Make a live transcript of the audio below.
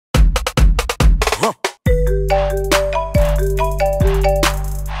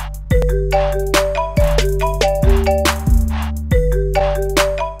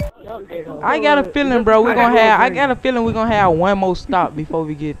I got a feeling, bro. I got a feeling we're gonna have one more stop before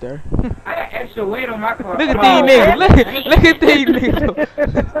we get there. I got extra weight on my car. Look at these niggas. Look at these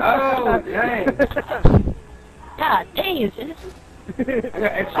niggas. Oh, dang. God dang, sis. I got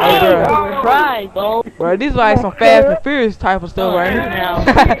extra Right, bro. Bro, this is like some Fast and Furious type of stuff right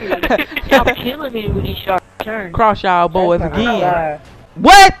here. Y'all killing me with these sharp turns. Cross y'all boys again.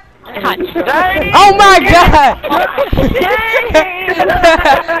 What? God dang. Oh my God!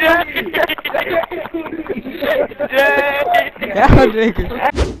 Y'all niggas.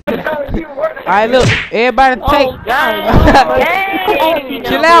 Alright, look, everybody take. Oh, God.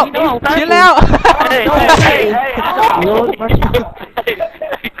 Chill out. Chill out.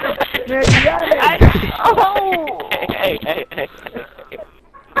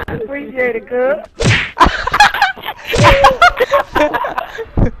 Appreciate it, cuz.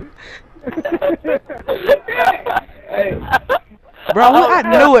 Bro, I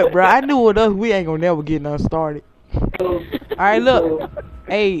knew it, bro. I knew with us, we ain't gonna never get nothing started. Alright, look.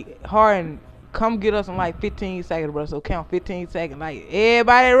 Hey, Harden, come get us in like 15 seconds, bro. So count 15 seconds. Like,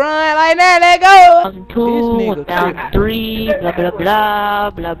 everybody run like that. Let go. 1,200, 1,300, blah, blah, blah,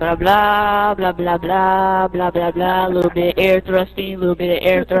 blah, blah, blah, blah, blah, blah, blah, blah. A little bit of air thrusting, a little bit of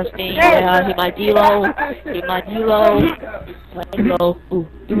air thrusting. Yeah, hit my D-Lo. Hit my D-Lo. My D-Lo. Ooh,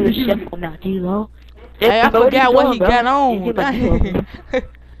 do the chef on that D-Lo. Hey, I forgot what he got on.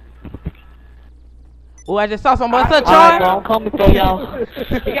 Oh, I just saw somebody such Alright, I'm coming for y'all.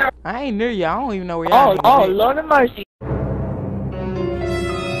 I ain't near y'all. I don't even know where y'all Oh, Lord of mercy. Who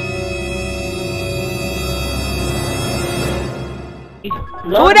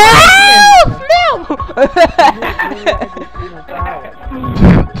the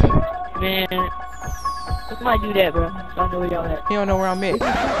Man, somebody do that, bro. So I know where y'all at. He don't know where I'm at.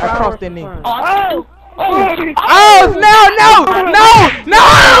 I crossed that nigga. Oh! Oh, no!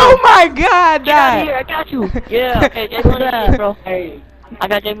 Oh my God, died. I got you. Yeah, hey, J Money, bro. Hey, I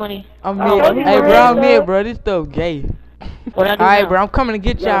got J Money. I'm mid. Hey, bro, I'm mid, bro. This stuff gay. Alright, bro, I'm coming to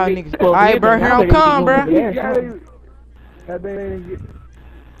get y'all niggas. Alright, bro, here I'm coming, bro.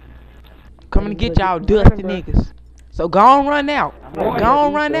 Coming to get y'all dusty niggas. So go on, run out. Go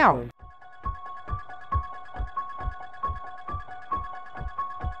on, run out.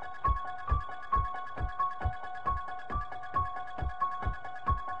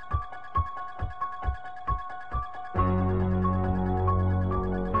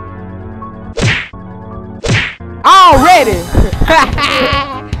 Already!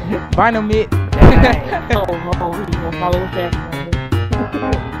 Find him it. Oh, you gonna follow us there?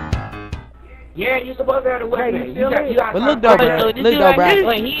 Yeah, you supposed to have the weapon. But look though, bro. Look though, bro.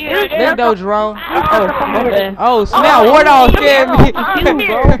 Look though, Jerome. Oh, snap. Ward all scared me.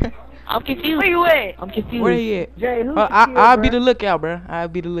 I'm confused. Where you at? I'm confused. Where he at? I'll be the lookout, bro. I'll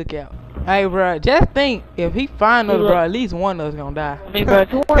be the lookout. Hey, bro, just think, if he find us, bro, at least one of us gonna die. I mean, bro,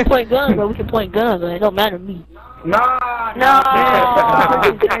 if you wanna point guns, bro, we can point guns, but it don't matter to me. No.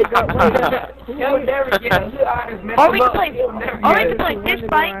 Or we can play fist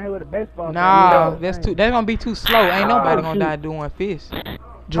fight. Nah, that's gonna be too slow. Ain't nobody gonna die doing fist.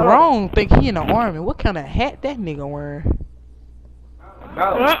 Jerome think he in the army. What kind of hat that nigga wearing?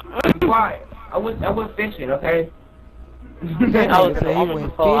 No, be quiet. I was fishing, okay? I was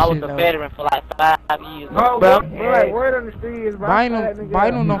a veteran for like 5 years. Bro, word on the street is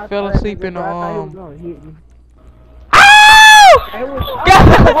Bynum done fell asleep in the Oh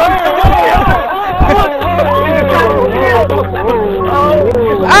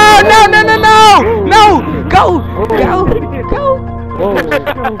no! Go!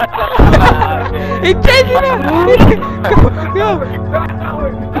 He taking it! Go!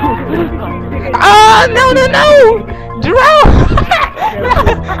 Oh no! Jerome!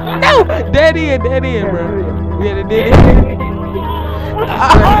 No! That in, bro. We had to do it.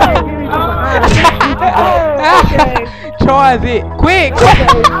 Charge it! Quick! Quit,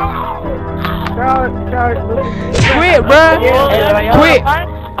 bro! Quit!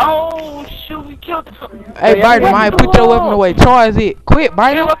 Oh shoot, we killed him. Hey, Bynum, I put your weapon away. Charge it! Quit,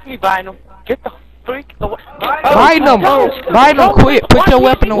 Bynum! Get the freak away. Bynum, quit! Put your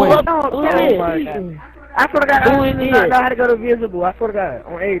weapon away. I swear to God, I don't know how to go to visible. I swear to God,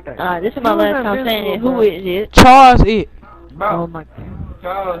 on everything. This is my last time saying it. Who is it? Charge it! Oh my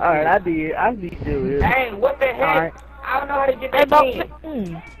God. Alright, I did. I be still. Hey, what the heck? Alright. I don't know how to get that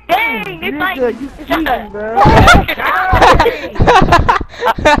in. Dang, it's like you cheating, bro.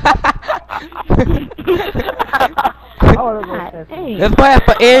 That's why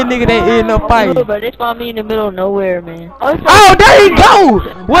for every nigga that end up fighting. But they spawned me in the middle of nowhere, man. Oh, there you go!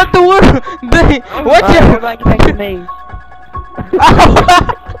 What the world? What the? Everybody get back to me.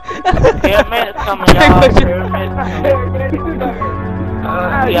 Paramedics coming, y'all. Paramedics.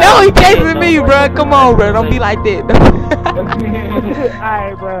 No, he chasing me, bro. Come on, bro. Don't be like that.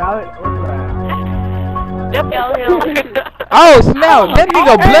 Alright, bro. Oh, snap. That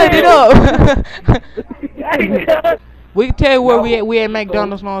nigga blooded up. We can tell you where we at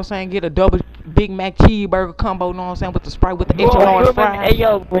McDonald's, know what I'm saying? Get a double Big Mac cheeseburger combo, know what I'm saying? With the Sprite, with the extra large fries. Hey,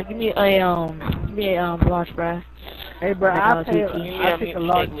 yo, bro, give me a large fry. Hey, bro, I'll take a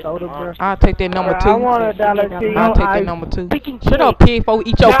large soda, bro. I'll take that number 2. I want a $1 tea. I'll take that number 2. Shut up, pig, before we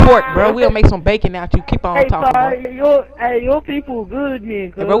eat your pork, bro. We'll make some bacon out you. Keep on talking, bro. Your people good,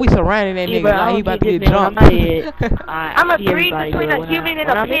 man. Hey, bro, we surrounding that nigga like he about to get drunk. I'm a breed between a human and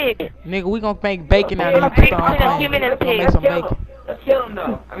a pig. Nigga, we gonna make bacon out of you. Keep on playing. We gonna make some bacon. Kill him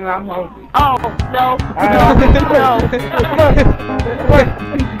though. I mean, I'm hungry. Oh, no.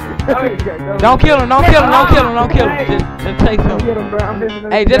 Don't kill him, don't kill him, don't kill him, don't kill him. Just take him.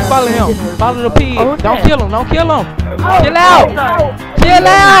 Hey, just follow him. Follow the pig. Don't kill him, don't kill him. Chill out. Chill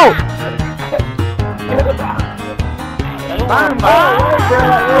out. I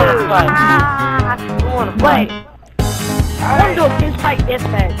wanna play. I'm gonna do a fist fight this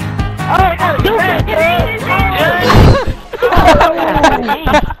fast. What just happened?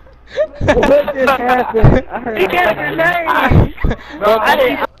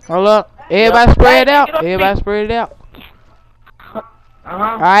 Hold up. Everybody spread out. Everybody spread out.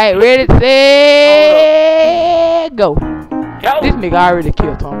 Alright, ready, set, go. This nigga already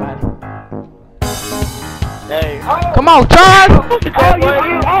killed somebody. Come on, Charles!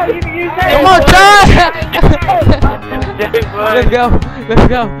 Come on, Charles! Let's go. Let's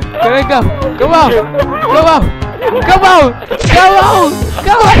go. Let's go. Come on. Come on. Come on. Come on.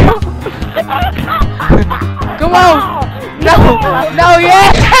 Come on. Come on. No. No,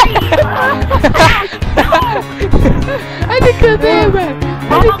 yeah. I just killed him, man.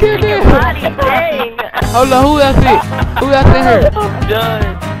 I just killed him. Hold on. Who else is? Who else in here?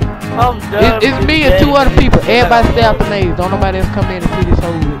 I'm done. It's me and 2 other people. Everybody stay out the maze. Don't nobody else come in and see this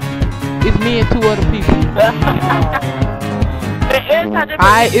whole with. It's me and 2 other people.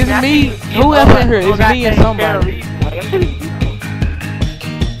 Alright, it's me. Who else in here? It's me and somebody.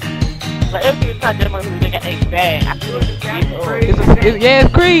 Yeah,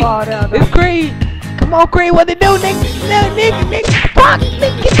 it's Creed. It's Creed. Come on, Creed. What they do, nigga? No, nigga. Fuck,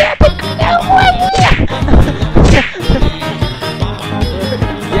 nigga. Get that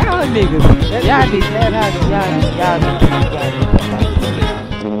Y'all niggas. Y'all niggas.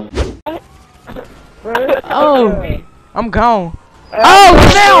 Oh, I'm gone. Oh,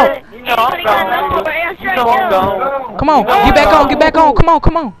 snap! Come on, get back on, get back on. Come on,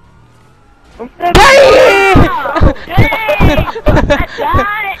 come on. Hey!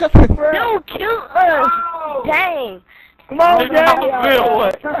 Don't kill us. Dang. Come on,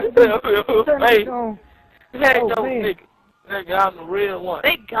 Nigga, I'm the real one.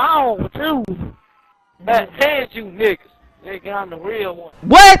 They gone too. Hands you niggas. Nigga, I'm the real one.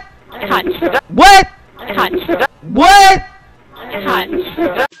 What? What?